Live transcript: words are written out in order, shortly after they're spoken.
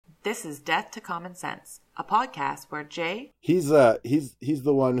This is Death to Common Sense, a podcast where Jay... He's the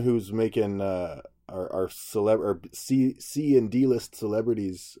one who's making our C and D list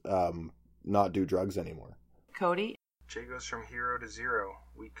celebrities not do drugs anymore. Cody. Jay goes from hero to zero.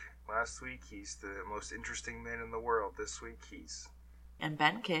 Last week he's the most interesting man in the world. This week he's... And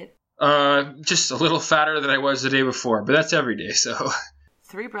Ben Kidd. Just a little fatter than I was the day before, but that's every day, so...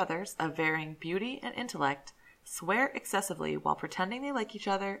 Three brothers of varying beauty and intellect swear excessively while pretending they like each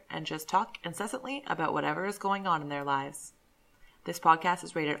other and just talk incessantly about whatever is going on in their lives. This podcast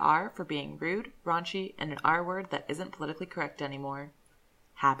is rated R for being rude, raunchy, and an R word that isn't politically correct anymore.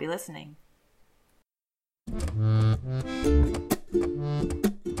 Happy listening.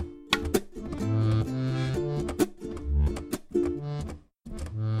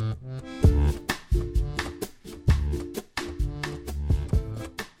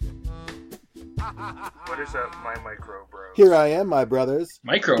 What is up, my micro bros? Here I am, my brothers.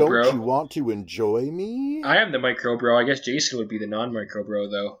 Micro Don't bro. you want to enjoy me? I am the micro bro. I guess Jason would be the non-micro bro,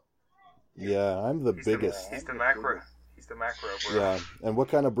 though. Yeah, I'm the biggest. He's the macro bro. Yeah, and what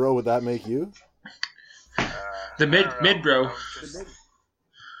kind of bro would that make you? The mid bro.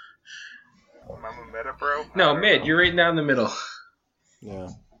 I'm a meta bro? No, mid. You're right down the middle. Yeah.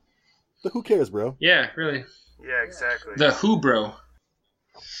 The who cares, bro? Yeah, really. Yeah, exactly. The who bro.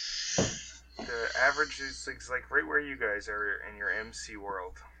 The average is like right where you guys are in your MC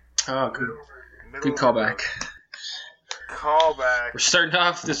world. Oh, good. Middle Good of callback. Callback. We're starting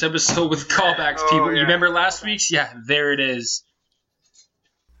off this episode with callbacks, Oh, people. yeah. You remember last week's? Yeah, there it is.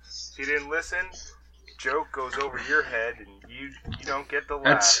 If you didn't listen, joke goes over your head and you don't get the laugh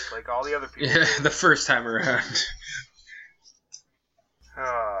That's- like all the other people. Yeah, the first time around.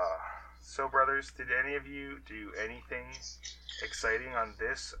 So, brothers, did any of you do anything exciting on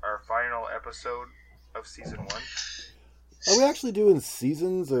this, our final episode of Season 1? Are we actually doing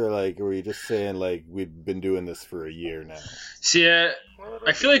seasons, or like, are we just saying like we've been doing this for a year now? See, Well,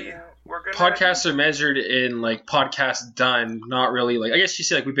 I feel like we're gonna podcasts are measured in like podcasts done, not really like. I guess you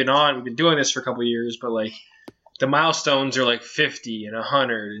say like we've been doing this for a couple of years, but like the milestones are like 50 and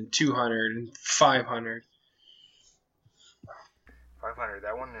 100 and 200 and 500. 500.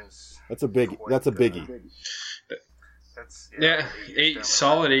 That one is. That's a biggie. That's Yeah, 8 years eight down the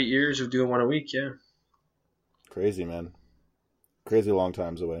solid road. 8 years of doing one a week. Yeah. Crazy, man. Crazy long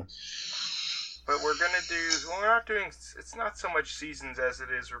times away. But we're gonna do. We're not doing. It's not so much seasons as it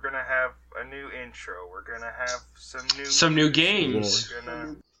is. We're gonna have a new intro. We're gonna have some new games. We're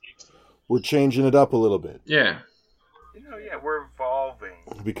gonna. We're changing it up a little bit. Yeah. We're evolving.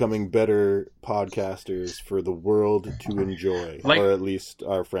 Becoming better podcasters for the world to enjoy, Like- or at least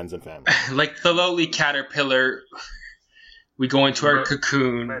our friends and family. Like the lowly caterpillar, we go into our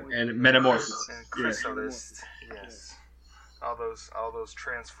cocoon and metamorph. And chrysalis. Yes. All those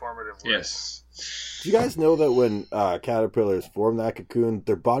transformative words. Yes. Do you guys know that when caterpillars form that cocoon,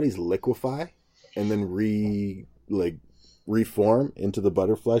 their bodies liquefy and then reform into the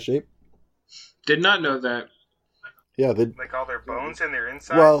butterfly shape? Did not know that. Yeah, they. Like all their bones and their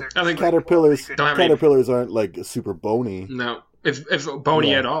insides. Well, they're I think just caterpillars like, don't have any- aren't like super bony. No. If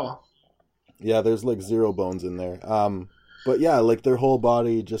bony Yeah. at all. Yeah, there's like zero bones in there. But yeah, like their whole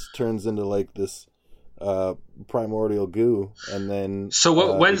body just turns into like this primordial goo, and then.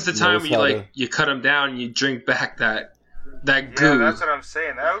 So when's the it time knows you how you cut them down and you drink back that Yeah, goo? that's what I'm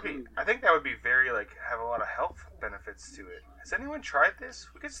saying. That would be. I think that would be very have a lot of health benefits to it. Has anyone tried this?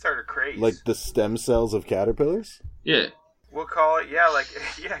 We could start a craze. like the stem cells of caterpillars. Yeah. We'll call it. Yeah,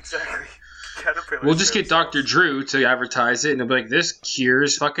 yeah, exactly. Caterpillar. We'll just get stem Dr. cells. Drew to advertise it, and they'll be like, "This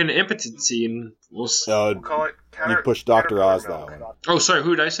cures fucking impotency," and we'll. We'll call it. You push Dr. Oz Caterpillar that milk. one. Oh, sorry.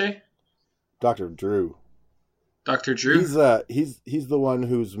 Who did I say? Dr. Drew. Dr. Drew. He's the one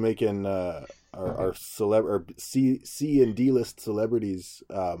who's making our C and D list celebrities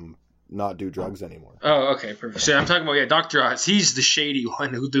not do drugs anymore. Oh, okay, perfect. So I'm talking about Dr. Oz. He's the shady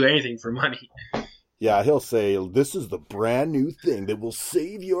one who'll do anything for money. Yeah, he'll say, "This is the brand new thing that will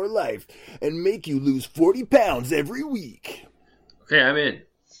save your life and make you lose 40 pounds every week." Okay, I'm in.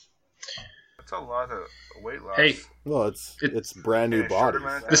 That's a lot of weight loss. Hey, Well, it's brand new in a short bodies.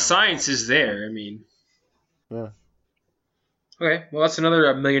 amount of the time. science is there. I mean. Yeah. Okay, well that's another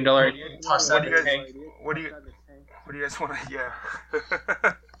 $1 million idea. Toss that What do in you the tank. guys? What do you guys want to? Yeah.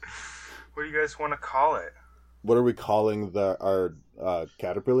 What do you guys want to call it? What are we calling our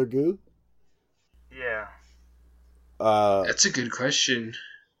caterpillar goo? Yeah. That's a good question.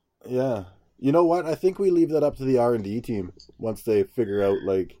 Yeah. You know what? I think we leave that up to the R&D team once they figure out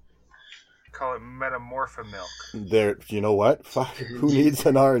Call it Metamorphamilk. You know what? Fuck, who needs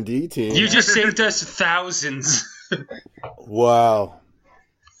an R&D team? You just saved us thousands. Wow.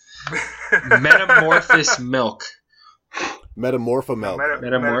 Metamorphamilk. Metamorphamilk.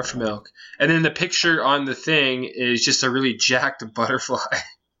 Metamorphamilk. And then the picture on the thing is just a really jacked butterfly.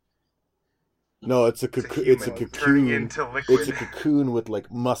 No, it's a cocoon. It's a cocoon. Turning into liquid. It's a cocoon with like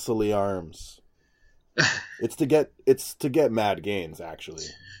muscly arms. It's to get mad gains, actually.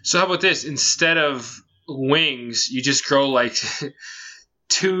 So how about this? Instead of wings, you just grow like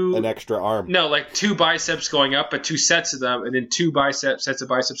an extra arm. No, like 2 biceps going up, but 2 sets of them, and then 2 sets of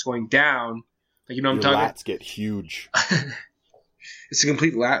biceps going down. Like, you know what I'm talking about? Lats get huge. It's a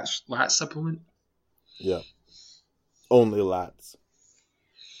complete lat supplement. Yeah. Only lats.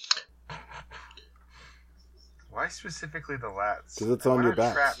 Why specifically the lats? Because it's on your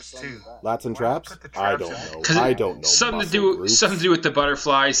back. Traps too. Lats and traps? I don't know. I don't know. Something to do with the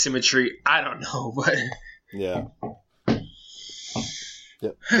butterfly symmetry. I don't know, but yeah.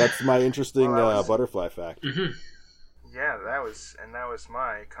 Yeah, that's my interesting butterfly fact. Mm-hmm. Yeah, that was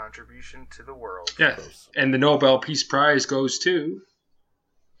my contribution to the world. Yeah, and the Nobel Peace Prize goes to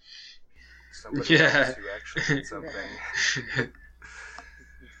somebody else who actually did something.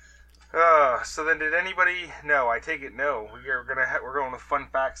 So then, did anybody? No, I take it no. We're going with fun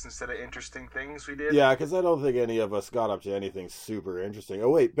facts instead of interesting things. We did. Yeah, because I don't think any of us got up to anything super interesting. Oh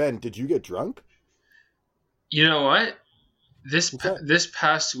wait, Ben, did you get drunk? You know what? This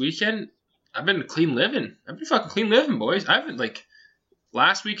past weekend, I've been clean living. I've been fucking clean living, boys. I haven't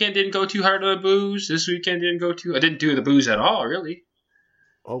last weekend didn't go too hard on the booze. This weekend I didn't do the booze at all, really.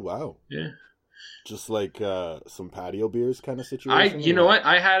 Oh wow. Yeah. Just like some patio beers kind of situation? You know what?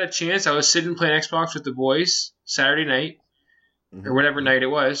 I had a chance. I was sitting playing Xbox with the boys Saturday night, or whatever night it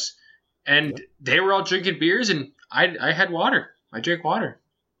was, and they were all drinking beers, and I had water. I drank water.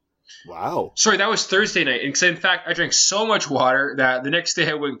 Wow. Sorry, that was Thursday night. And in fact, I drank so much water that the next day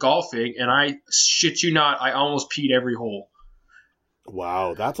I went golfing, and I shit you not, I almost peed every hole.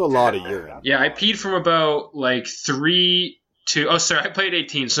 Wow, that's a lot of urine. Yeah, I peed from about 3 to... Oh, sorry, I played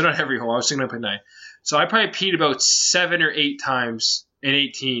 18, so not every hole. I was thinking I played 9. So I probably peed about 7 or 8 times in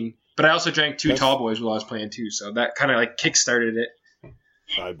 18. But I also drank 2 tall boys while I was playing too, so that kind of kick-started it.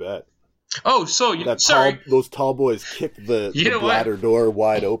 I bet. Oh, so those tall boys kicked the bladder door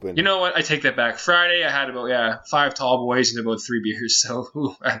wide open. You know what? I take that back. Friday, I had about 5 tall boys and about 3 beers.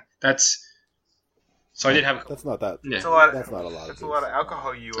 So that's. So I did have. That's not that. Yeah. That's not a lot. That's a lot of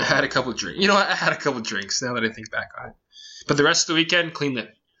alcohol. I had a couple of drinks. You know what? I had a couple of drinks. Now that I think back on it, but the rest of the weekend, clean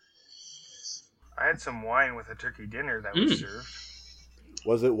living. I had some wine with a turkey dinner that was served.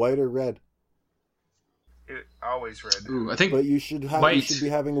 Was it white or red? Always red. Ooh, I think. But you should be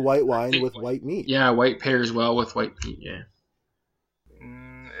having white wine with white meat. Yeah, white pairs well with white meat. Yeah.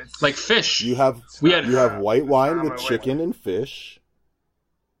 It's like fish. You have white wine with chicken and fish,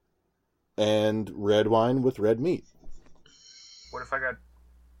 and red wine with red meat. What if I got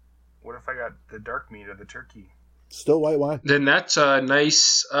the dark meat of the turkey? Still white wine. Then that's a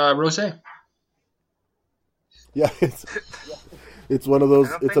nice rosé. Yeah, it's one of those.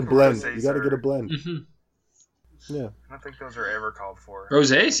 It's a blend. You got to get a blend. Mm-hmm. Yeah. I don't think those are ever called for.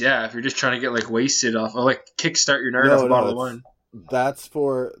 Rosés, yeah. If you're just trying to get wasted off, or kickstart your night off a bottle of wine. That's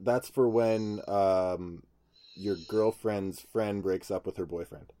for when your girlfriend's friend breaks up with her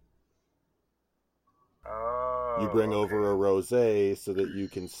boyfriend. Oh. You bring over a rosé so that you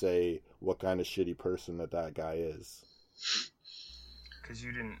can say what kind of shitty person that guy is. Because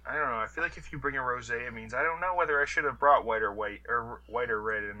you didn't. I don't know. I feel like if you bring a rosé, it means I don't know whether I should have brought white or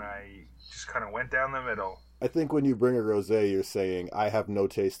red, and I just kind of went down the middle. I think when you bring a rosé, you're saying, I have no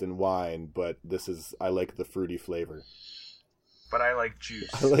taste in wine, but I like the fruity flavor. But I like juice.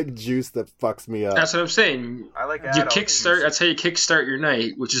 I like juice that fucks me up. That's what I'm saying. I like you kickstart. That's how you kickstart your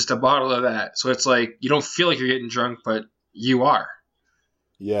night, which is the bottle of that. So it's you don't feel like you're getting drunk, but you are.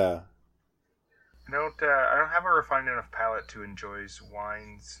 Yeah. I don't have a refined enough palate to enjoy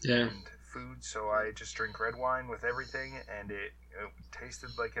wines and food, so I just drink red wine with everything, and it tasted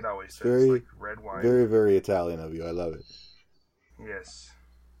like it always does, like red wine. Very, very Italian of you. I love it. Yes.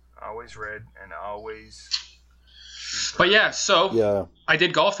 Always red and always... But I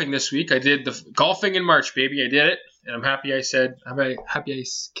did golfing this week. I did the golfing in March, baby. I did it, and I'm happy I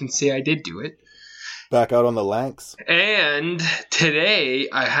can say I did do it. Back out on the lanks. And today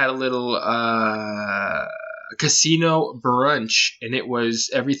I had a little casino brunch, and it was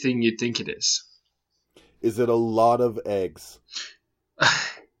everything you'd think it is. Is it a lot of eggs?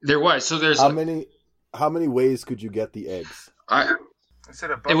 There was. So there's how many ways could you get the eggs? Is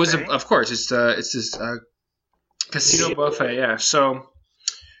it a buffet? It was of course it's this casino buffet. Yeah. So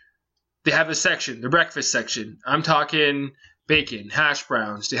they have a section, the breakfast section. I'm talking bacon, hash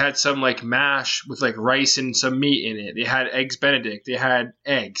browns. They had some mash with rice and some meat in it. They had eggs Benedict. They had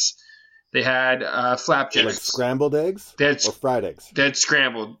eggs. They had flapjacks. Like scrambled eggs? Or fried eggs? They had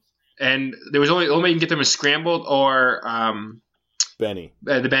scrambled. And there was only you can get them as scrambled or Benny.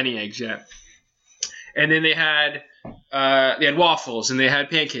 The Benny eggs, yeah. And then they had waffles, and they had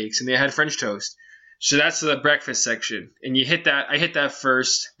pancakes, and they had French toast. So that's the breakfast section. And you hit that. I hit that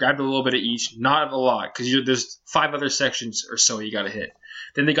first, grabbed a little bit of each, not a lot, because there's 5 other sections or so you got to hit.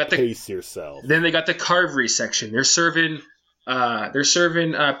 Then they got pace yourself. Then they got the carvery section. They're serving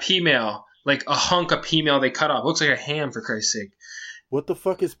P-mail, like a hunk of P-mail they cut off. It looks like a ham, for Christ's sake. What the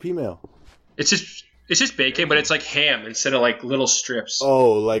fuck is P-mail? It's just bacon, but it's like ham instead of like little strips.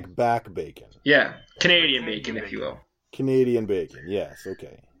 Oh, like back bacon. Yeah, Canadian bacon, if you will. Canadian bacon, yes,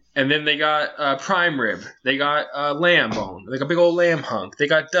 okay. And then they got prime rib. They got lamb bone, like a big old lamb hunk. They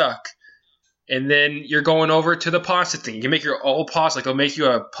got duck. And then you're going over to the pasta thing. You can make your own pasta. Like they'll make you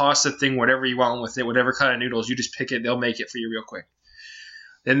a pasta thing, whatever you want with it, whatever kind of noodles. You just pick it. They'll make it for you real quick.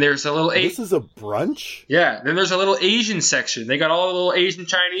 Then there's a little... This is a brunch? Yeah. Then there's a little Asian section. They got all the little Asian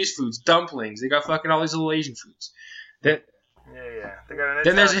Chinese foods, dumplings. They got fucking all these little Asian foods. Then They got an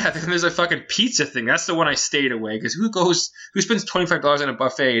then there's a fucking pizza thing. That's the one I stayed away because who spends $25 on a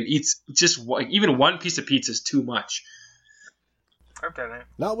buffet and eats just even one piece of pizza is too much. I've done it.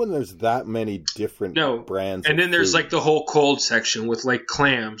 Not when there's that many different brands. And then there's food. like the whole cold section with like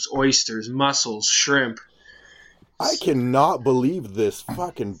clams, oysters, mussels, shrimp. I cannot believe this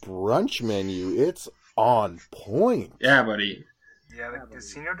fucking brunch menu. It's on point. Yeah, buddy. Yeah, the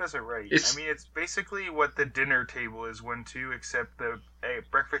casino does it right. It's basically what the dinner table is one too, except the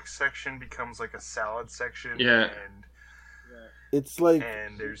breakfast section becomes like a salad section. Yeah. And it's like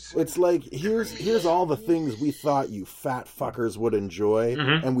here's here's all the things we thought you fat fuckers would enjoy,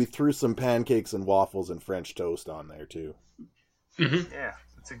 and we threw some pancakes and waffles and French toast on there too. Mm-hmm. Yeah.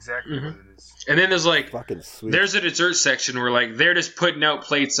 That's exactly what it is. And then there's like, fucking sweet. There's a dessert section where like they're just putting out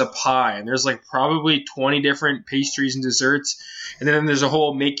plates of pie, and there's like probably 20 different pastries and desserts, and then there's a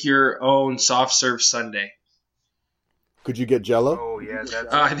whole make your own soft serve sundae. Could you get Jell-O? Oh yeah,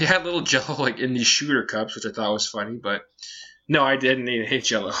 they had little Jell-O like in these shooter cups, which I thought was funny, but no, I didn't eat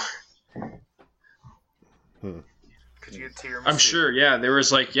Jell-O. Could you get tiramisu? I'm sure. Yeah, there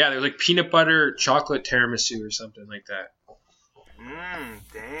was like peanut butter chocolate tiramisu or something like that.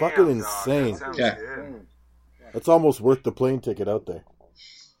 Damn, fucking insane. That good. It's almost worth the plane ticket out there.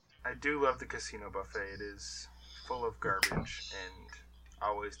 I do love the casino buffet. It is full of garbage and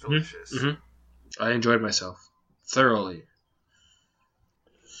always delicious. I enjoyed myself thoroughly.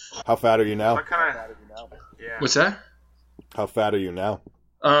 How fat are you now? What's that? How fat are you now?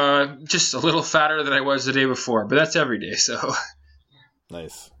 Just a little fatter than I was the day before, but that's every day, so.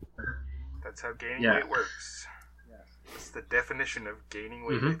 Nice. That's how gaining weight works. It's the definition of gaining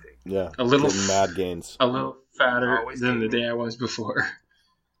weight, I think. Yeah. A little mad gains. A little fatter than the day I was before.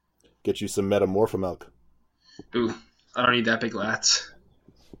 Get you some Metamorphamilk. Ooh, I don't need that big lats.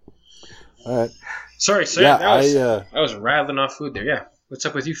 All right. Sorry, I was rattling off food there. Yeah. What's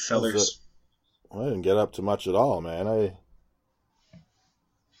up with you fellers? I didn't get up to much at all, man.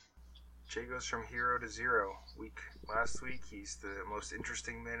 Jay goes from hero to zero. Last week, he's the most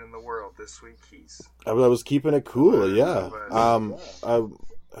interesting man in the world. This week, I was keeping it cool, yeah. I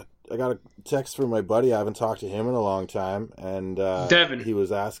got a text from my buddy. I haven't talked to him in a long time, and Devin. Devin. He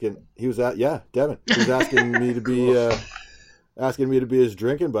was asking me to be asking me to be his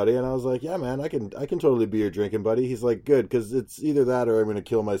drinking buddy, and I was like, yeah, man, I can totally be your drinking buddy. He's like, good, because it's either that or I'm going to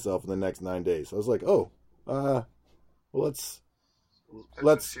kill myself in the next 9 days. I was like, well, let's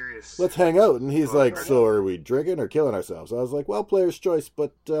hang out. And he's like, so are we drinking or killing ourselves? I was like, well, player's choice,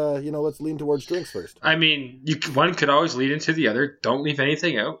 but let's lean towards drinks first. I mean, one could always lead into the other. Don't leave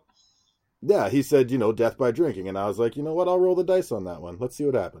anything out. Yeah, he said, death by drinking, and I was like, you know what? I'll roll the dice on that one. Let's see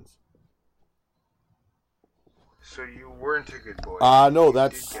what happens. So you weren't a good boy. No,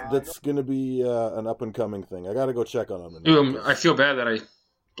 that's gonna be an up and coming thing. I gotta go check on him. Ooh, I feel bad that I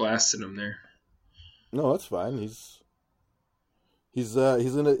blasted him there. No, that's fine. He's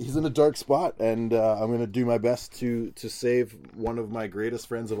in a dark spot, and I'm gonna do my best to save one of my greatest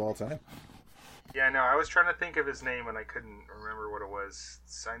friends of all time. Yeah, no, I was trying to think of his name and I couldn't remember what it was.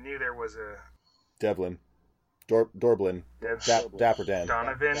 So I knew there was a Devlin, Dorblin, Dapper Dan,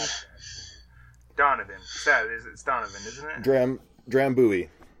 Donovan. It's Donovan, isn't it? Drambuie.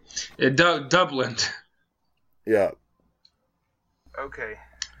 Dublin. Yeah. Okay.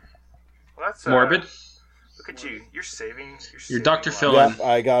 Well, that's morbid. Look at you. You're saving. You're Dr. Phil. Yeah,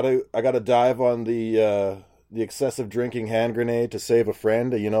 I gotta dive on the excessive drinking hand grenade to save a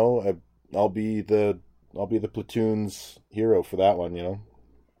friend. I'll be the platoon's hero for that one. And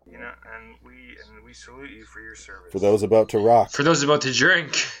we salute you for your service. For those about to rock. For those about to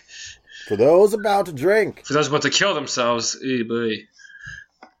drink. For those about to drink. For those about to kill themselves. Boy.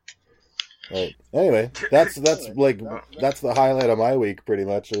 Right. Anyway, that's the highlight of my week, pretty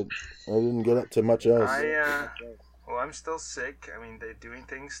much. I didn't get up to much else. Well, I'm still sick. I mean, doing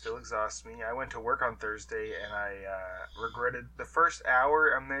things still exhausts me. I went to work on Thursday, and I regretted the first hour.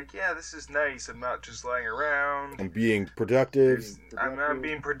 I'm like, yeah, this is nice. I'm not just lying around. I'm being productive. I'm not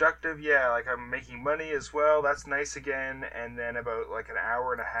being productive, yeah. Like, I'm making money as well. That's nice again. And then about, like, an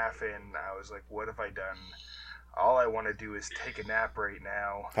hour and a half in, I was like, what have I done? All I want to do is take a nap right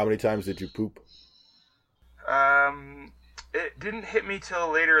now. How many times did you poop? It didn't hit me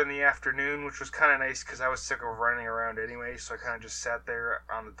till later in the afternoon, which was kind of nice because I was sick of running around anyway. So I kind of just sat there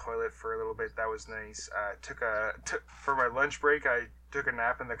on the toilet for a little bit. That was nice. For my lunch break, I took a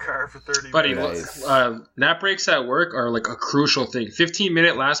nap in the car for 30 minutes. Buddy, nap breaks at work are like a crucial thing.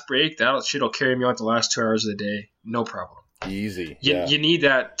 15-minute last break, that shit'll carry me out the last 2 hours of the day. No problem. Easy. You need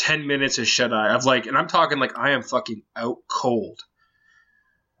that 10 minutes of shut-eye. And I'm talking like I am fucking out cold.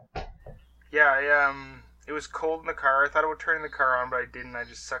 Yeah, it was cold in the car. I thought it would turn the car on, but I didn't. I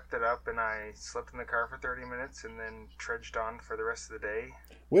just sucked it up, and I slept in the car for 30 minutes and then trudged on for the rest of the day.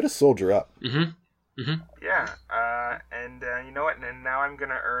 Way to soldier up. Mm-hmm. Mm-hmm. Yeah, and you know what? And now I'm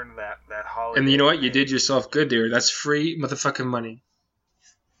going to earn that holiday. And you know what? You did yourself good there. That's free motherfucking money.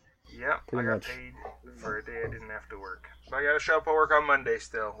 Yep, I got paid for a day I didn't have to work. But I got to show up at work on Monday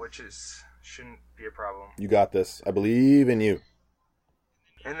still, which shouldn't be a problem. You got this. I believe in you.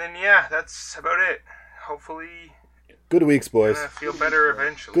 And then, yeah, that's about it. Hopefully, good weeks, boys. I'm gonna feel better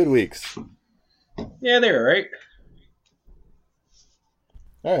eventually. Good weeks. Yeah, they were right.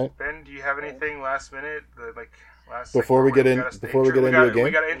 All right. Ben, do you have anything last minute? Before we get into a game, we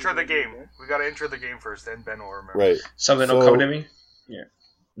gotta intro the game. We gotta intro the game first, then Ben will remember. Right. Something will come to me. Yeah.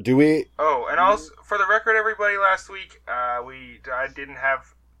 Do we? Oh, and also for the record, everybody, last week I didn't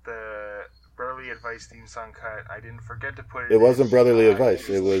have the Brotherly Advice theme song cut. I didn't forget to put it. It wasn't Brotherly Advice.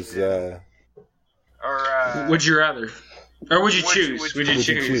 It was. Would you rather? Or would you choose? Would you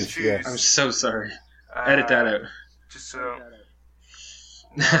choose? Yeah. I'm so sorry. Edit that out. Just so.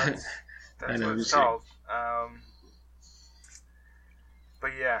 That's what it's called.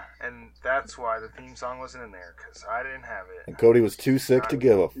 But yeah, and that's why the theme song wasn't in there, because I didn't have it. And Cody was too sick to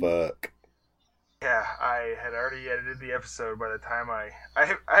give a fuck. Yeah, I had already edited the episode by the time I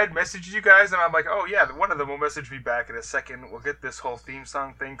had messaged you guys, and I'm like, oh yeah, one of them will message me back in a second. We'll get this whole theme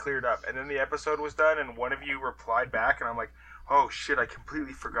song thing cleared up. And then the episode was done, and one of you replied back, and I'm like, oh shit, I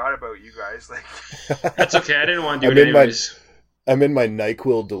completely forgot about you guys. Like, that's okay, I didn't want to do it anyways. I'm in my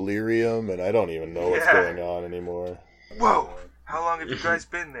NyQuil delirium, and I don't even know what's going on anymore. Whoa, how long have you guys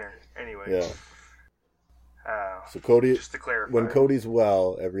been there? Anyway. Yeah. So Cody, just to clarify, when Cody's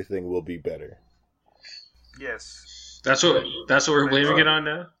well, everything will be better. Yes. That's what we're blaming it on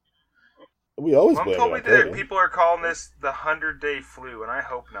now? We always blame it on Cody. People are calling this the 100-day flu, and I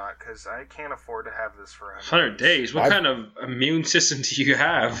hope not, because I can't afford to have this for 100 days. What kind of immune system do you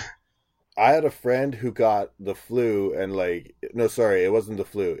have? I had a friend who got the flu, and it wasn't the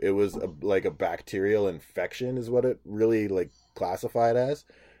flu. It was a bacterial infection is what it really classified as.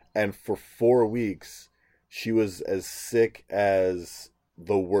 And for 4 weeks, she was as sick as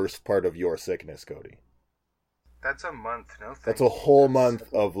the worst part of your sickness, Cody. That's a month, no? That's a whole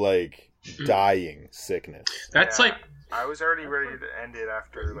month of dying sickness. That's I was already ready to end it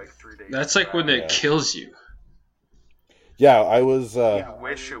after 3 days. That's when it kills you. Yeah, I was. I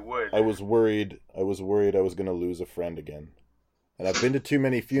wish it would. I was worried. I was going to lose a friend again, and I've been to too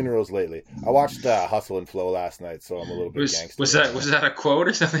many funerals lately. I watched Hustle and Flow last night, so I'm a little bit gangster. Was that a quote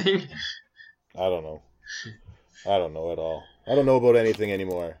or something? I don't know. I don't know at all. I don't know about anything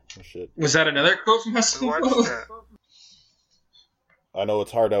anymore. Oh, shit. Was that another quote from Hustle and Flow? I know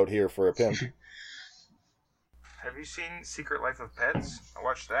it's hard out here for a pimp. Have you seen Secret Life of Pets? I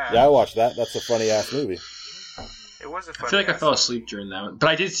watched that. Yeah, I watched that. That's a funny ass movie. It was a funny. I feel like I fell asleep during that one, but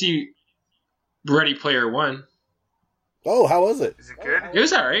I did see Ready Player One. Oh, how was it? Is it good? It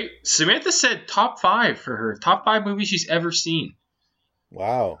was alright. Samantha said top 5 for her. Top 5 movies she's ever seen.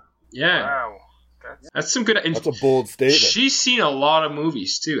 Wow. Yeah. Wow. That's some good. That's a bold statement. She's seen a lot of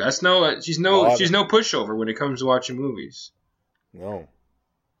movies too. She's no pushover when it comes to watching movies. No.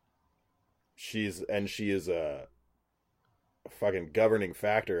 She is a fucking governing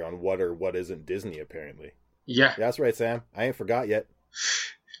factor on what or what isn't Disney, apparently. Yeah. That's right, Sam. I ain't forgot yet.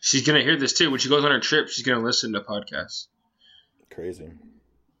 She's gonna hear this too. When she goes on her trip, she's gonna listen to podcasts. Crazy.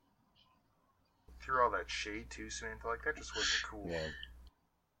 Threw all that shade too, Samantha. That just wasn't cool. Yeah.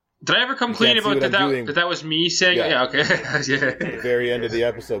 Did I ever complain about that was me saying it? Yeah, okay. Yeah. At the very end of the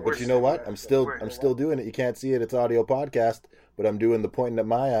episode. But you know what? I'm still doing it. You can't see it. It's audio podcast. but I'm doing the pointing at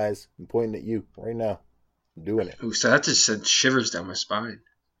my eyes. I'm pointing at you right now. I'm doing it. Ooh, so that just sent shivers down my spine.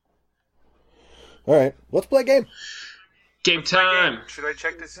 All right, let's play a game. Game time. Should I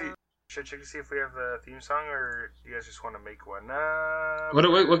check to see? Should I check to see if we have the theme song, or do you guys just want to make one?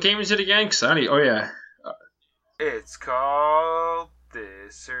 What game is it again? Oh yeah. It's called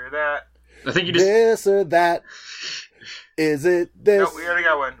This or That. I think you just This or that. Is it this? No, we already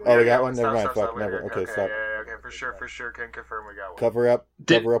got one. We got one? Never mind. Stop, Fuck, never. Okay, stop. Yeah, okay, for sure. Can confirm we got one. Cover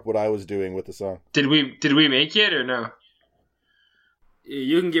up what I was doing with the song. Did we make it or no?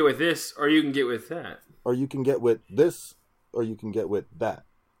 You can get with this, or you can get with that. Or you can get with this, or you can get with that.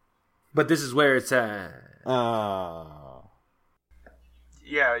 But this is where it's at. Yeah,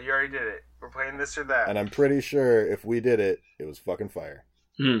 you already did it. We're playing This or That. And I'm pretty sure if we did it, it was fucking fire.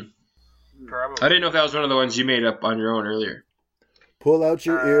 Probably. I didn't know if that was one of the ones you made up on your own earlier. Pull out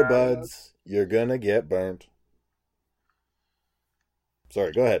your earbuds. You're gonna get burnt.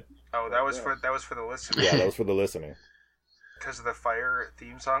 Sorry, go ahead. Oh, that was for the listener. Yeah, that was for the listener. Because of the fire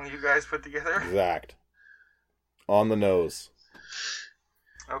theme song you guys put together? Exact. On the nose.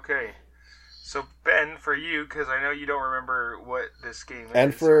 Okay. So, Ben, for you, because I know you don't remember what this game is.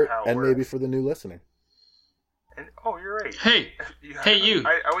 And maybe for the new listener. And you're right. Hey, you.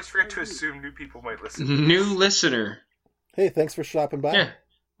 I always forget to assume new people might listen. New listener. Hey, thanks for stopping by. Yeah,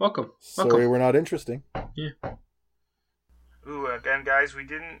 welcome. Sorry we're not interesting. Yeah. Ooh, again, guys, we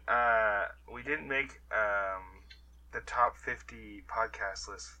didn't make the top 50 podcast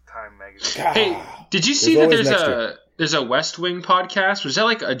list Time magazine. Hey, did you see that there's a West Wing podcast? Was that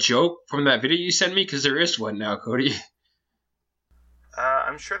like a joke from that video you sent me? Because there is one now, Cody.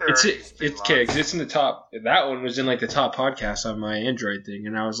 I'm sure there it's are. It's okay, because it's in the top. That one was in like the top podcast on my Android thing,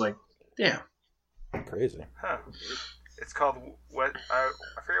 and I was like, damn. Crazy. Huh. It's called what? I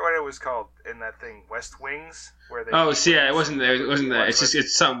forget what it was called in that thing. West Wings, where they. Oh, see, yeah, it wasn't there. It wasn't that.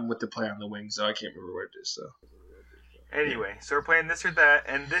 It's something with the play on the wings, so I can't remember what it is. So. Anyway, so we're playing This or That,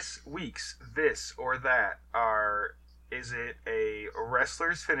 and this week's This or That is it a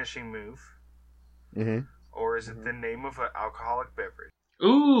wrestler's finishing move, or is it the name of an alcoholic beverage?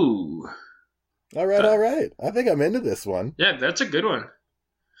 Ooh. All right. I think I'm into this one. Yeah, that's a good one.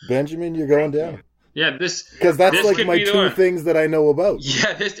 Benjamin, you're going down. Yeah, because that's like my two things that I know about.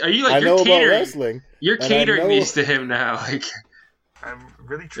 Yeah, are you like I know about wrestling? You're catering these to him now. Like, I'm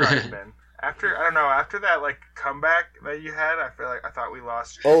really trying, Ben. After that like comeback that you had, I thought we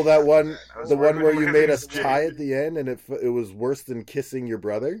lost. Oh, that one, the one where you made us tie at the end, and it was worse than kissing your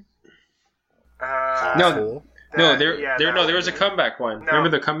brother. No, there was a comeback one. No, remember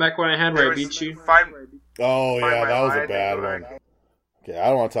the comeback one I had where I beat you? Oh yeah, that was a bad one. Okay, I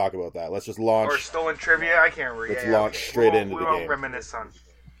don't want to talk about that. Let's just launch. Or stolen trivia. I can't read. Let's launch straight into the game. We won't reminisce on.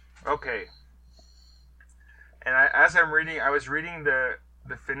 Okay. And I was reading the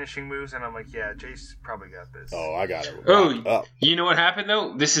finishing moves, and I'm like, yeah, Jace probably got this. Oh, I got it. Oh, you know what happened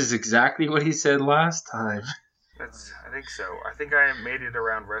though? This is exactly what he said last time. I think so. I think I made it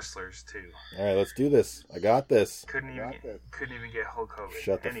around wrestlers too. All right, let's do this. I got this. Couldn't even get Hulk Hogan.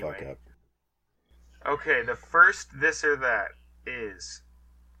 Shut the fuck up. Okay, the first This or That is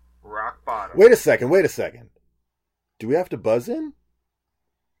rock bottom. Wait a second. Do we have to buzz in?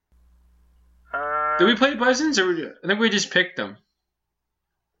 Did we play buzz-ins, or I think we just picked them?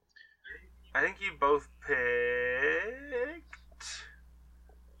 I think you both picked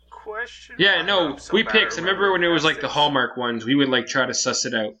question. Yeah, no, we picked. I remember when it was like the Hallmark ones, we would like try to suss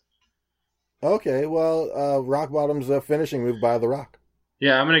it out. Okay, well, rock bottom's a finishing move by The Rock.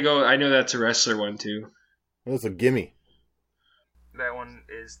 Yeah, I'm gonna go. I know that's a wrestler one too. That's a gimme. That one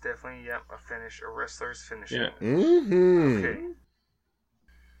is definitely a wrestler's finish. Yeah. Mm-hmm. Okay.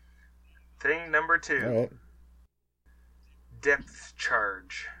 Thing number 2. All right. Depth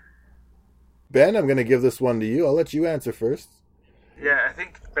charge. Ben, I'm going to give this one to you. I'll let you answer first. Yeah, I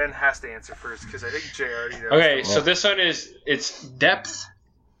think Ben has to answer first because I think Jay already knows. Okay, so this one it's depth.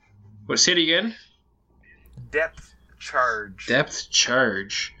 What? Say it again. Depth charge. Depth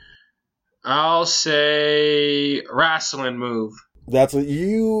charge. I'll say wrestling move. That's what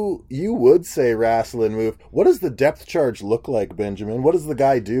you would say, wrestling move. What does the depth charge look like, Benjamin? What does the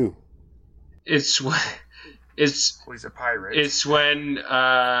guy do? He's a pirate. It's when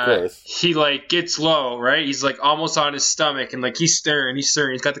he like gets low, right? He's like almost on his stomach, and like he's stirring. He's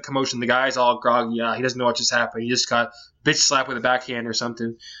got the commotion. The guy's all groggy. He doesn't know what just happened. He just got bitch slapped with a backhand or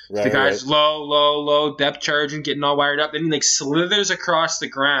something. Right, the guy's low, depth charging, getting all wired up. Then he like slithers across the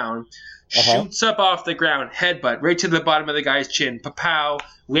ground. Shoots up off the ground, headbutt, right to the bottom of the guy's chin. Pa-pow,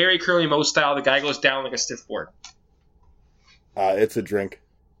 Larry Curly Moe style, the guy goes down like a stiff board. It's a drink.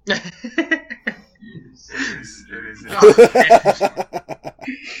 It is.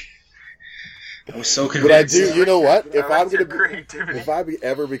 I was so convinced. But I do. You know what? If I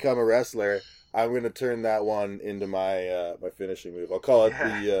ever become a wrestler, I'm gonna turn that one into my my finishing move. I'll call it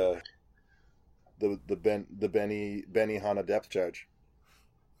the Benny Hanna depth charge.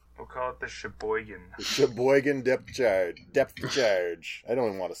 We'll call it the Sheboygan. The Sheboygan depth charge. I don't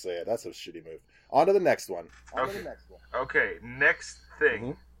even want to say it. That's a shitty move. On to the next one. Okay, next thing.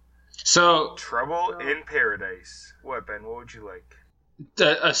 Mm-hmm. So, Trouble in Paradise. What, Ben? What would you like?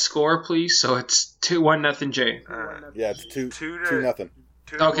 A score, please. So it's 1-0 Jay. Yeah, it's 2-0.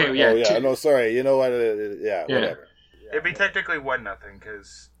 Okay, yeah. Oh, yeah. No, sorry. You know what? Whatever. It'd be technically 1-0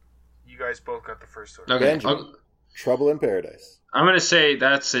 because you guys both got the first one. Okay. Benjamin, Trouble in Paradise. I'm gonna say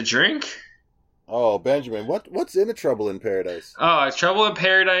that's a drink. Oh, Benjamin, what's in a Trouble in Paradise? Oh, Trouble in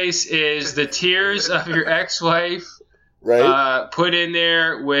Paradise is the tears of your ex-wife, right? Put in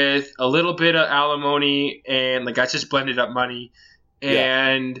there with a little bit of alimony and I just blended up money,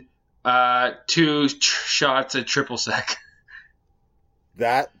 and 2 shots of triple sec.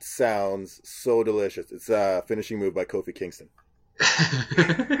 That sounds so delicious. It's a finishing move by Kofi Kingston.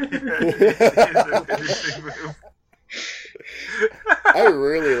 I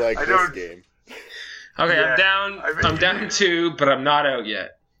really like this game. Okay, yeah, I'm down 2, but I'm not out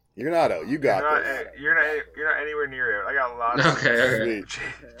yet. You're not out. You got this. You're not anywhere near out. I got lots. Okay.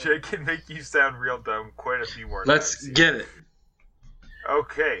 Jay can make you sound real dumb quite a few more Let's times. get it.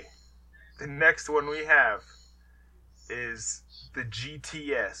 Okay. The next one we have is the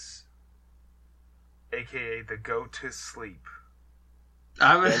DtCS, aka the Go to Sleep.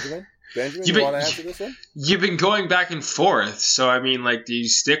 Benjamin, you want to answer this one? You've been going back and forth, so I mean, do you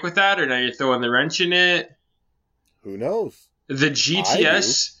stick with that, or now you're throwing the wrench in it? Who knows? The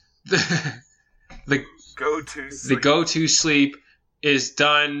DtCS, the Go to Sleep is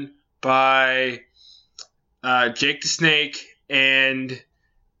done by Jake the Snake, and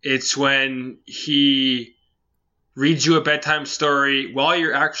it's when he reads you a bedtime story while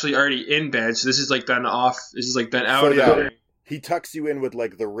you're actually already in bed. So this is done off. This is done out of bed. He tucks you in with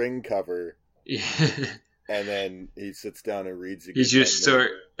the ring cover, and then he sits down and reads you. He's just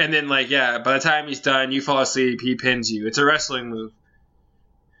and then by the time he's done, you fall asleep. He pins you. It's a wrestling move.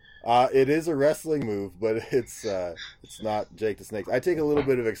 It is a wrestling move, but it's not Jake the Snake. I take a little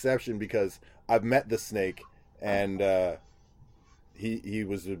bit of exception because I've met the Snake, and he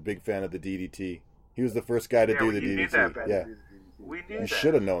was a big fan of the DDT. He was the first guy to do the DDT. Knew that, we knew you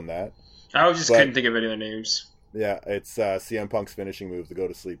should have known that. I couldn't think of any of their names. Yeah, it's CM Punk's finishing move, the Go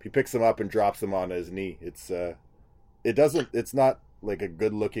to Sleep. He picks him up and drops him on his knee. It's not a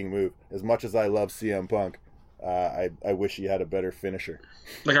good looking move. As much as I love CM Punk, I wish he had a better finisher.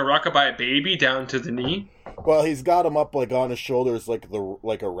 Like a rockabye baby down to the knee? Well, he's got him up on his shoulders like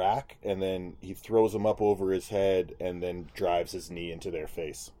a rack, and then he throws him up over his head and then drives his knee into their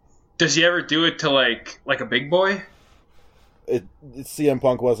face. Does he ever do it to like a big boy? CM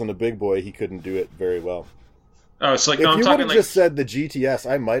Punk wasn't a big boy. He couldn't do it very well. Oh, so if you would have just said the DtCS,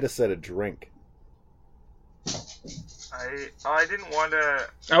 I might have said a drink. I didn't want to.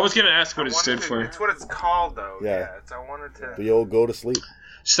 I was going to ask what it stood for. It's what it's called, though. Yeah. I wanted to. The old Go to Sleep.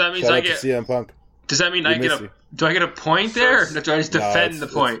 So that means Shout out to CM Punk. Does that mean do I get a point there, or do I just defend the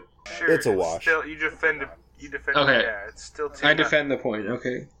point? It's a wash. You defend. Okay. Yeah, it's still 2-0. I defend the point.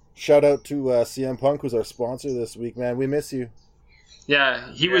 Okay. Shout out to CM Punk, who's our sponsor this week, man. We miss you.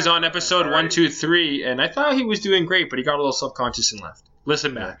 Yeah, he was on episode 1, 2, 3, and I thought he was doing great, but he got a little self-conscious and left.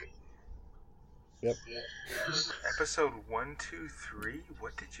 Listen back. Yep. Episode 1, 2, 3?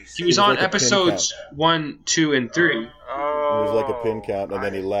 What did you say? He was on episodes 1, 2, and 3. It was like a pin count, and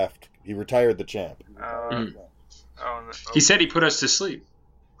then he left. He retired the champ. He said he put us to sleep.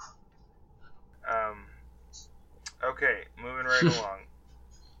 Okay, moving right along.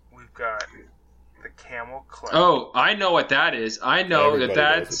 We've got the Camel Clutch. Oh, I know what that is. I know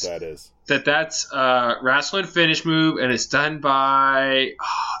that's a wrestling finish move, and it's done by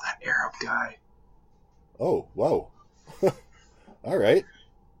that Arab guy. Oh, whoa. All right.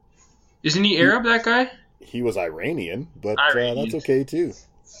 Isn't he Arab, that guy? He was Iranian, but that's okay, too.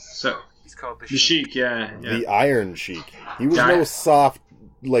 So he's called the Sheik, yeah. The Iron Sheik. He was no soft,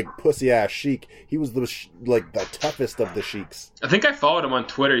 pussy-ass Sheik. He was the toughest of the Sheiks. I think I followed him on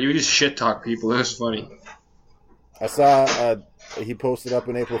Twitter. He would just shit-talk people. It was funny. I saw he posted up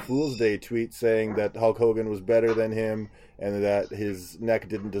an April Fool's Day tweet saying that Hulk Hogan was better than him and that his neck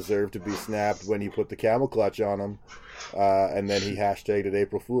didn't deserve to be snapped when he put the camel clutch on him. And then he hashtagged it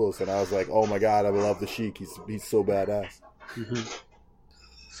April Fool's, and I was like, oh my god, I love the Sheik. He's so badass. Mm-hmm.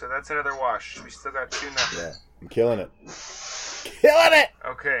 So that's another wash. We still got 2-0. Yeah, I'm killing it. Killing it!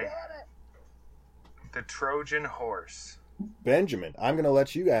 Okay. The Trojan horse. Benjamin, I'm going to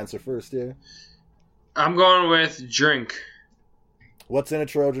let you answer first here. I'm going with drink. What's in a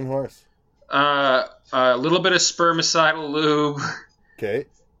Trojan horse? A little bit of spermicidal lube. Okay.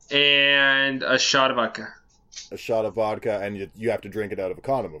 And a shot of vodka. A shot of vodka, and you have to drink it out of a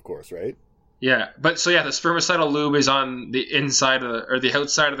condom, of course, right? Yeah, but the spermicidal lube is on the inside or the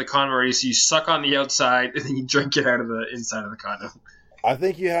outside of the condom already, so you suck on the outside and then you drink it out of the inside of the condom. I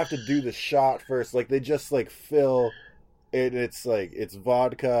think you have to do the shot first. Like, they just, like, fill it. It's, like, it's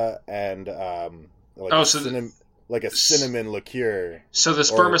vodka and, like a cinnamon liqueur. So the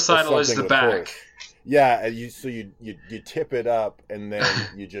spermicidal is the back. Horse. Yeah, and you tip it up, and then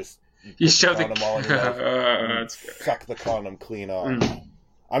you just... You shove the condom all in your mouth, suck the condom clean off.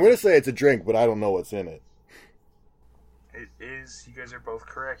 I'm going to say it's a drink, but I don't know what's in it. It is. You guys are both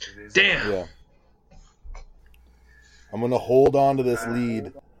correct. It is. Damn. Yeah. I'm going to hold on to this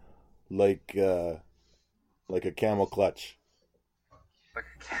lead like a camel clutch.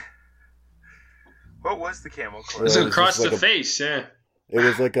 What was the camel clutch? It was across the face, yeah. It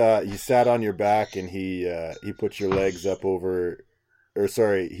was like you sat on your back and he put your legs up over...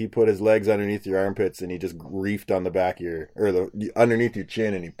 he put his legs underneath your armpits and he just reefed on the back of underneath your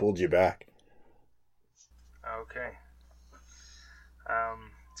chin and he pulled you back. Okay.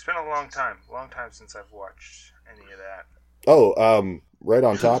 It's been a long time since I've watched any of that. Oh, right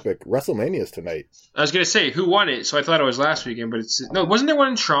on topic. WrestleMania's tonight. I was gonna say who won it, so I thought it was last weekend, but wasn't there one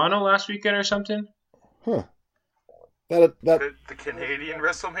in Toronto last weekend or something? Huh. The Canadian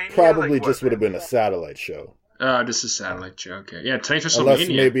WrestleMania probably just would have been a satellite show. This is satellite show. Okay, yeah, tonight's WrestleMania. Unless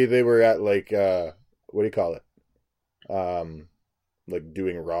maybe they were at what do you call it? Like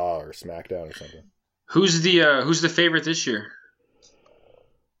doing Raw or SmackDown or something. Who's the favorite this year?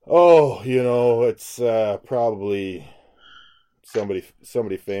 Oh, it's probably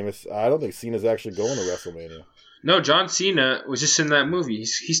somebody famous. I don't think Cena's actually going to WrestleMania. No, John Cena was just in that movie.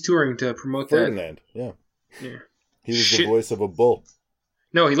 He's touring to promote Ferdinand. that. Yeah. He was the voice of a bull.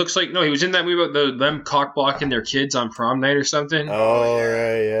 No, he was in that movie about them cock blocking their kids on prom night or something. Oh,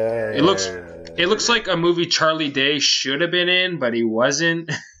 right, yeah. It looks like a movie Charlie Day should have been in, but he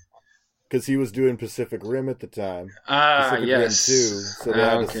wasn't. Because he was doing Pacific Rim at the time. Pacific Rim 2, so they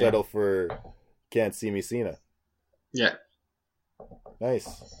had to settle for Can't See Me Cena. Yeah. Nice.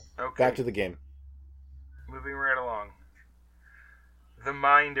 Okay. Back to the game. Moving right along. The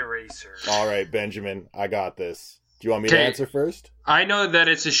Mind Eraser. All right, Benjamin, I got this. Do you want me to answer first? I know that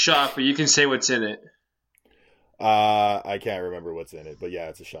it's a shot, but you can say what's in it. I can't remember what's in it, but yeah,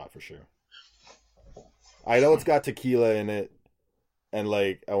 it's a shot for sure. I know it's got tequila in it, and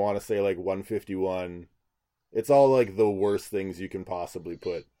I want to say 151. It's all the worst things you can possibly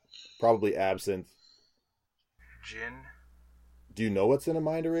put. Probably absinthe. Gin. Do you know what's in a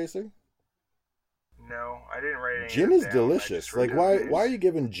Mind Eraser? No, I didn't write anything. Gin is delicious. Why are you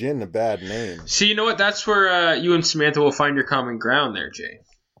giving gin a bad name? See, you know what? That's where you and Samantha will find your common ground there, Jay.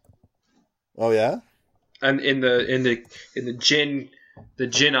 Oh yeah? And in the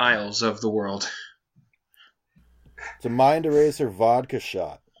gin aisles of the world. It's a Mind Eraser vodka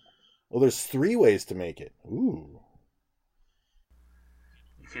shot. Well, there's 3 ways to make it. Ooh.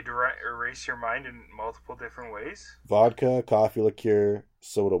 You could erase your mind in multiple different ways? Vodka, coffee liqueur,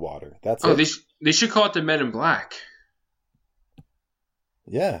 soda water. That's it. They should call it the Men in Black.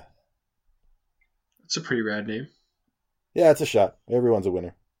 Yeah. That's a pretty rad name. Yeah, it's a shot. Everyone's a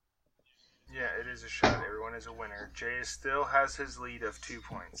winner. Yeah, it is a shot. Everyone is a winner. Jay still has his lead of 2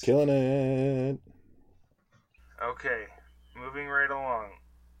 points. Killing it. Okay, moving right along.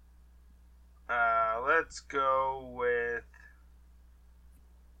 Let's go with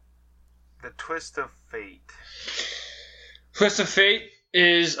the Twist of Fate. Twist of Fate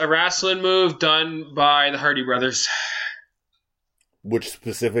is a wrestling move done by the Hardy Brothers. Which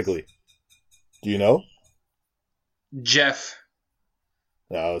specifically? Do you know? Jeff.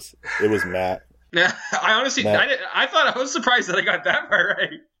 No, it was Matt. I honestly, I thought I was surprised that I got that part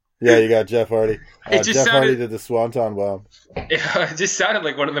right. Yeah, you got Jeff Hardy. Hardy did the Swanton Bomb. It just sounded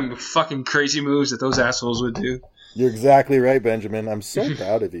like one of them fucking crazy moves that those assholes would do. You're exactly right, Benjamin. I'm so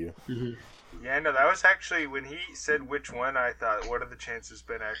proud of you. Yeah, no, that was actually, when he said which one, I thought, what are the chances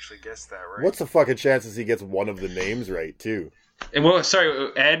Ben actually guessed that right? What's the fucking chances he gets one of the names right, too? And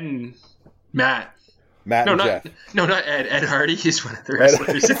Ed and Matt. Matt and Jeff. No, not Ed. Ed Hardy is one of the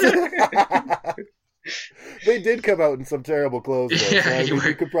wrestlers. They did come out in some terrible clothes, though. Yeah, so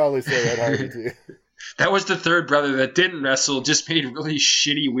you could probably say Ed Hardy, too. That was the third brother that didn't wrestle, just made really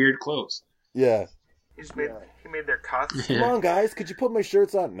shitty, weird clothes. Yeah. He made their cuts. Come on, guys, could you put my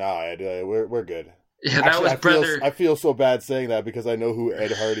shirts on? No, Ed, we're good. Yeah, that Actually, was brother. I feel so bad saying that because I know who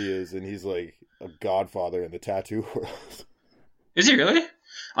Ed Hardy is, and he's a godfather in the tattoo world. Is he really?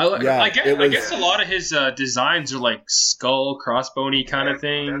 Yeah, I guess a lot of his designs are like skull, crossbony kind of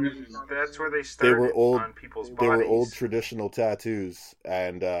thing. That's where they started. On people's bodies. They were old traditional tattoos,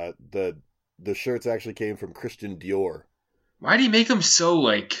 and the shirts actually came from Christian Dior. Why do you make them so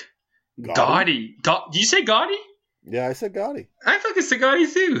like gaudy? Did you say gaudy? Yeah, I said gaudy. I fucking said gaudy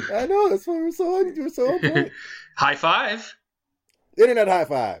too. I know, that's why we're so on point. High five. Internet high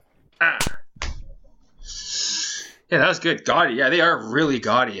five. Ah. Yeah, that was good. Gaudy. Yeah, they are really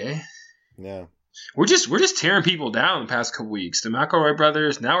gaudy, eh? Yeah. We're just tearing people down the past couple weeks. The McElroy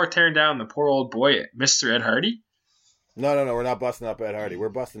brothers. Now we're tearing down the poor old boy, Mr. Ed Hardy. No. We're not busting up Ed Hardy. We're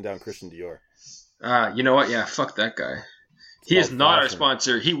busting down Christian Dior. You know what? Yeah, fuck that guy. He is not our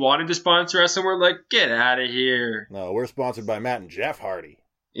sponsor. He wanted to sponsor us, and we're like, get out of here. No, we're sponsored by Matt and Jeff Hardy.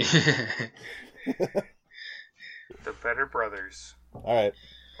 The Better Brothers. All right.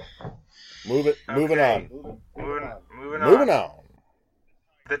 Moving on. Moving on.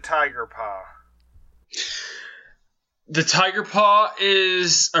 The Tiger Paw. The Tiger Paw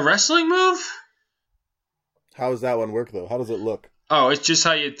is a wrestling move? How does that one work, though? How does it look? Oh, it's just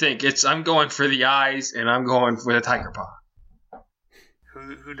how you'd think. I'm going for the eyes, and I'm going for the Tiger Paw.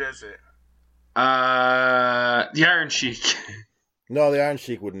 Who does it? The Iron Sheik. No, the Iron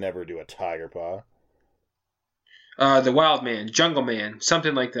Sheik would never do a Tiger Paw. The Wild Man, Jungle Man,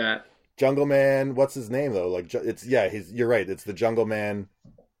 something like that. Jungle Man, what's his name though? Like, you're right. It's the Jungle Man.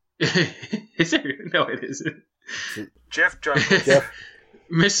 Is there? No, it isn't. Jeff Jungles.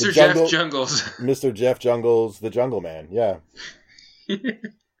 Mr. Jeff Jungles. Mr. Jeff Jungles, the Jungle Man. Yeah.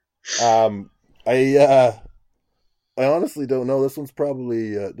 I honestly don't know. This one's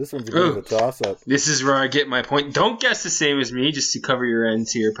probably a bit of a toss-up. This is where I get my point. Don't guess the same as me, just to cover your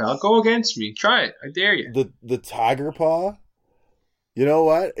ends here, pal. Go against me. Try it. I dare you. The Tiger Paw. You know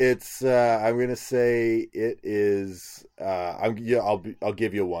what? It's. I'm gonna say it is. I'll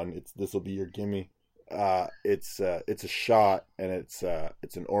give you one. This will be your gimme. It's a shot, and it's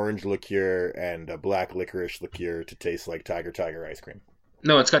an orange liqueur and a black licorice liqueur to taste like Tiger ice cream.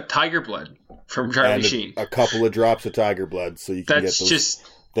 No, it's got tiger blood from Charlie Sheen. A couple of drops of tiger blood, so you can get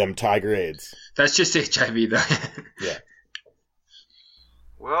them tiger AIDS. That's just HIV, though. Yeah.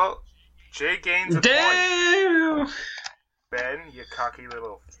 Well, Jay gains a point. Ben, you cocky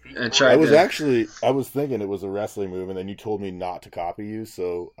little feet. I was thinking it was a wrestling move, and then you told me not to copy you,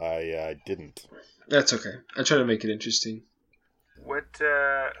 so I didn't. That's okay. I try to make it interesting.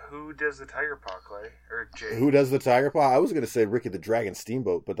 Who does the Tiger Paw, Clay? Or Jay? Who does the Tiger Paw? I was going to say Ricky the Dragon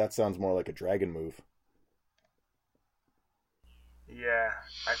Steamboat, but that sounds more like a dragon move. Yeah,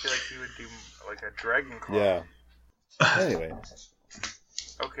 I feel like he would do like a dragon claw. Yeah. Anyway.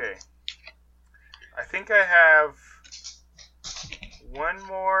 Okay. I think I have one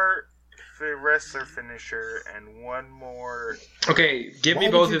more wrestler finisher and one more... Okay, give me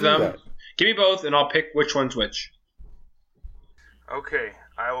both of them. Give me both, and I'll pick which one's which. Okay,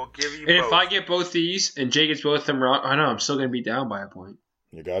 I will give you and both. If I get both these and Jay gets both of them wrong, I know I'm still going to be down by a point.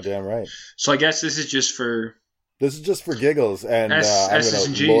 You're goddamn right. So I guess this is just for... This is just for giggles, and I'm going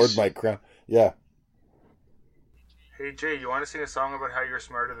to lord my crown. Yeah. Hey, Jay, you want to sing a song about how you're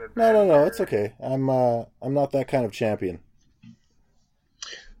smarter than... No, it's okay. I'm not that kind of champion.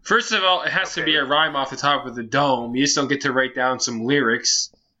 First of all, it has to be a rhyme off the top of the dome. You just don't get to write down some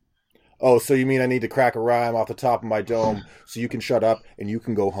lyrics. Oh, so you mean I need to crack a rhyme off the top of my dome so you can shut up and you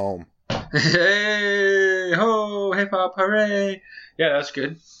can go home? Hey, ho, hip hop, hooray! Yeah, that's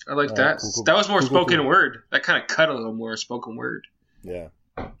good. I like that. Cool. That was more spoken word. That kind of cut a little more spoken word. Yeah.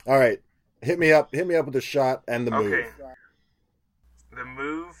 All right, hit me up with the shot and the move. Okay. The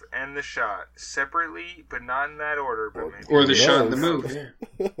move and the shot separately, but not in that order. But maybe or the shot and the move.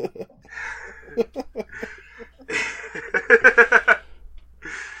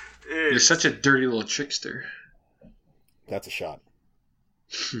 You're such a dirty little trickster. That's a shot.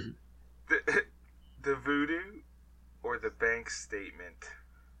 The voodoo or the bank statement?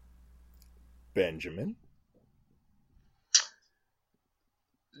 Benjamin?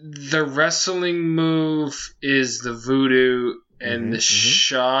 The wrestling move is the voodoo, and the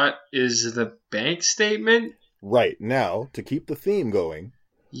shot is the bank statement? Right. Now, to keep the theme going.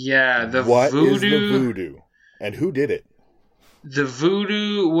 Yeah, what is the voodoo? And who did it? The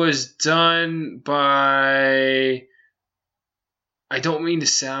voodoo was done by... I don't mean to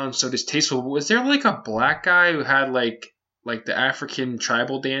sound so distasteful, but was there like a black guy who had like the African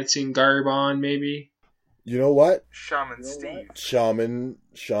tribal dancing garb on, maybe? You know what? Shaman Steve.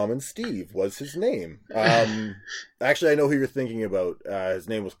 Shaman Steve was his name. Actually, I know who you're thinking about. His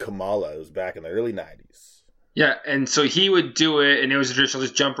name was Kamala. It was back in the early 90s. Yeah, and so he would do it, and it was a traditional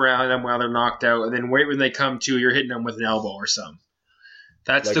just jump around them while they're knocked out, and then right when they come to, you're hitting them with an elbow or something.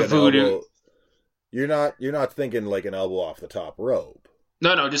 That's like the voodoo. Elbow. You're not thinking like an elbow off the top rope.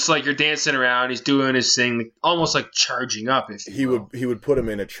 No, just like you're dancing around, he's doing his thing, almost like charging up. If he would put him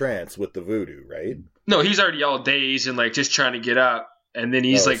in a trance with the voodoo, right? No, he's already all dazed and like just trying to get up, and then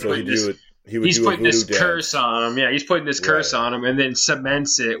he's putting this curse on him. Yeah, he's putting this curse on him, and then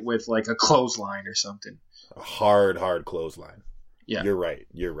cements it with like a clothesline or something. A hard clothesline. Yeah, you're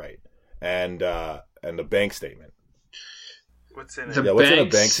right. And the bank statement. What's in it? What's in a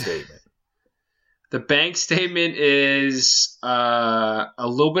bank statement? The bank statement is a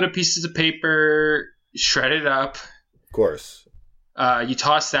little bit of pieces of paper shredded up. Of course. You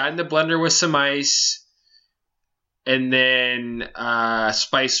toss that in the blender with some ice, and then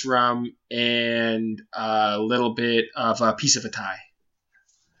spice rum and a little bit of a piece of a tie.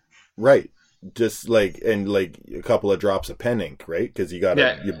 Right. Just like a couple of drops of pen ink, right? Because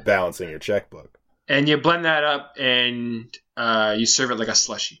you're balancing your checkbook. And you blend that up and you serve it like a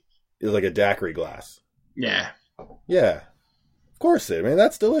slushie. It's like a daiquiri glass. Yeah. Yeah. Of course,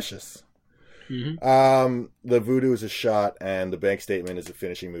 that's delicious. Mm-hmm. The voodoo is a shot, and the bank statement is a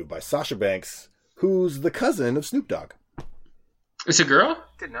finishing move by Sasha Banks, who's the cousin of Snoop Dogg. It's a girl?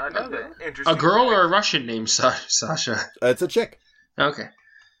 Did not know that. Interesting. A girl or a Russian named Sasha? It's a chick. Okay.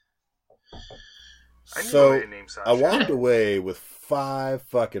 So I walked away with 5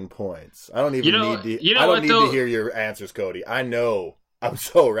 fucking points. I don't even need to hear your answers, Cody. I know I'm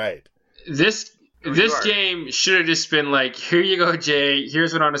so right. This game should have just been like, here you go, Jay.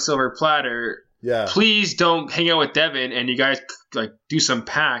 Here's one on a silver platter. Yeah. Please don't hang out with Devin, and you guys like do some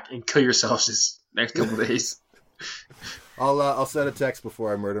pack and kill yourselves this next couple days. I'll send a text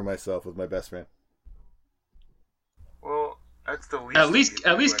before I murder myself with my best friend. Well, that's the least.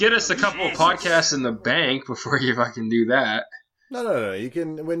 At least get us a couple of podcasts in the bank before you fucking do that. No. You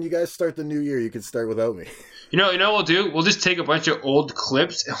can, when you guys start the new year, you can start without me. You know what we'll do? We'll just take a bunch of old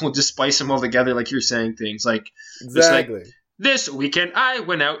clips and we'll just spice them all together like you're saying things. Like, exactly. Like, this weekend I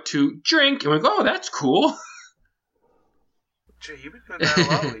went out to drink, and we go, oh, that's cool. Gee, you've been doing that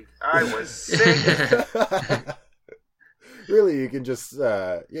a lot. I was sick. Really, you can just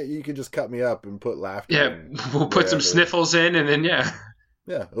you can just cut me up and put laughter. Yeah, we'll put some sniffles in, and then yeah.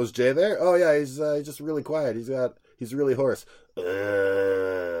 Was Jay there? Oh yeah, he's just really quiet. He's really hoarse. You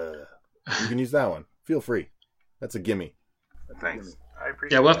can use that one. Feel free. That's a gimme. Thanks. I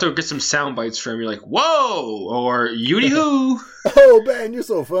appreciate. Yeah, we'll have to get some sound bites from you, like "Whoa" or "Yooty hoo." Oh, Ben, you're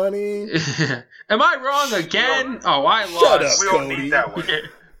so funny. Am I wrong again? I lost. Shut up, we Cody. won't need that one.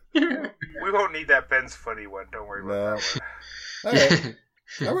 We won't need that Ben's funny one. Don't worry about that one. All right.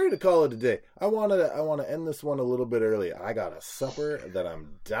 I'm ready to call it a day. I want to end this one a little bit early. I got a supper that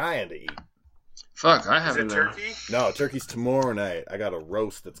I'm dying to eat. Fuck, I haven't. Is it turkey? No, turkey's tomorrow night. I got a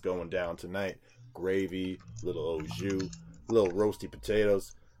roast that's going down tonight. Gravy, little au jus, little roasty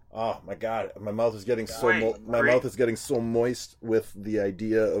potatoes. Oh my god, my mouth is getting mouth is getting so moist with the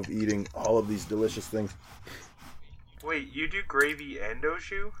idea of eating all of these delicious things. Wait, you do gravy and au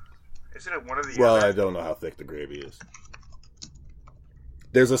jus? Isn't it one of the Well, other? I don't know how thick the gravy is.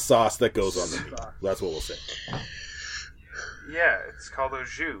 There's a sauce that goes on the meat. That's what we'll say. Yeah, it's called au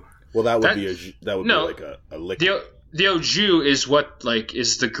jus. Well, that would be like a liquid. The au jus is what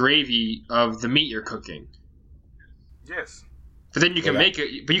is the gravy of the meat you're cooking. Yes. But then you can make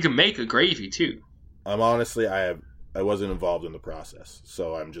it. But you can make a gravy too. I'm honestly, I wasn't involved in the process,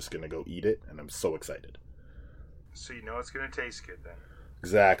 so I'm just gonna go eat it, and I'm so excited. So you know it's gonna taste good then.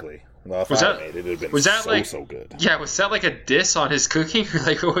 Exactly. Well, if I made it, it'd have been so good. Yeah, was that like a diss on his cooking?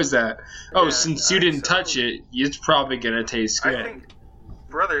 Like, what was that? Oh, yeah, since you didn't touch it, it's probably gonna taste good. I think,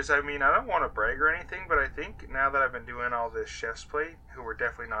 brothers, I don't want to brag or anything, but I think now that I've been doing all this Chef's Plate, who we're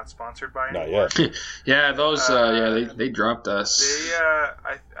definitely not sponsored by anymore. Not yet. Yeah, those, they dropped us.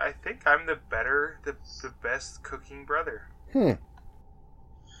 I think I'm the best cooking brother.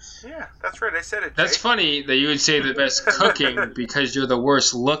 Yeah, that's right. I said it. Jay. That's funny that you would say the best cooking because you're the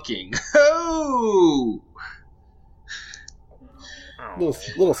worst looking. Oh,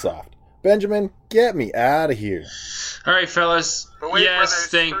 little soft. Benjamin, get me out of here. All right, fellas. But wait, yes, brothers,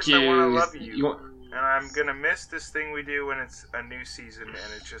 thank first you. I want to love you. And I'm gonna miss this thing we do when it's a new season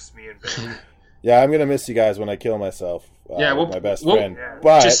and it's just me and Ben. Yeah, I'm gonna miss you guys when I kill myself. My best friend. Yeah.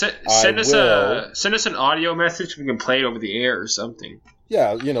 But just send us an audio message. We can play it over the air or something.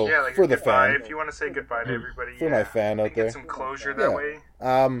 Yeah, like for the fan. fan. If you want to say goodbye to everybody, for my fan out there. Get some closure that way.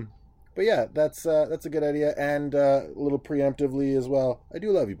 But yeah, that's a good idea, and a little preemptively as well. I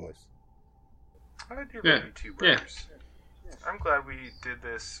do love you, boys. I do love you too, brothers. I'm glad we did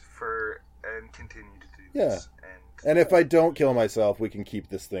this and continue to do this. And if I don't kill myself, we can keep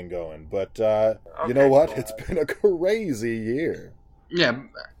this thing going. But you know what? It's been a crazy year. Yeah.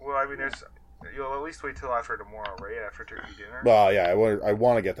 Well, I mean, you'll at least wait till after tomorrow, right? After turkey dinner. Well, yeah, I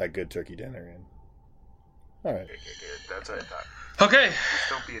want to get that good turkey dinner in. All right. Okay, good. That's what I thought. Okay. Just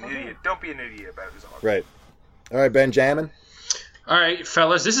don't be an idiot. Don't be an idiot about it. Right. All right, Benjamin. All right,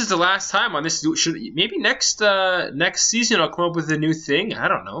 fellas. This is the last time on this. Maybe next season I'll come up with a new thing. I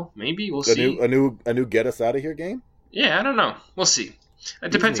don't know. Maybe we'll see. A new get us out of here game. Yeah, I don't know. We'll see.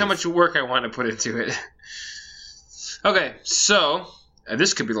 It depends how much work I want to put into it. Okay, so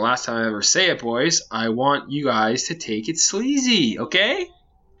this could be the last time I ever say it, boys. I want you guys to take it sleazy, okay?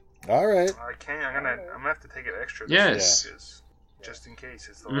 All right. I can't. I'm gonna have to take it extra. Yes. Just in case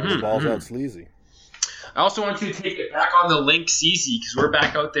it's the last. Balls out sleazy. I also want you to take it back on the links easy because we're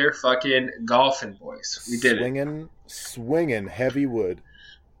back out there fucking golfing, boys. We did it. Swinging heavy wood.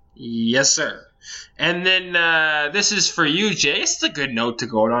 Yes, sir. And then this is for you, Jay. It's a good note to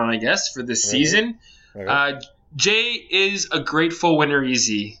go on, I guess, for this season. Right. Jay is a grateful winner,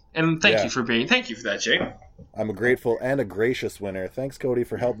 easy, and thank you for that, Jay. I'm a grateful and a gracious winner. Thanks, Cody,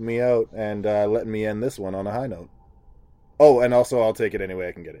 for helping me out and letting me end this one on a high note. Oh, and also I'll take it any way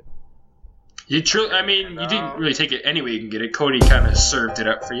I can get it. You didn't really take it any way you can get it. Cody kind of served it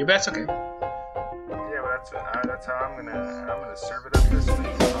up for you, but that's okay. Yeah, but that's how I'm gonna serve it up this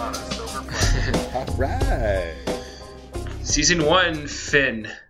week on a silver platter. All right. Season 1, Finn.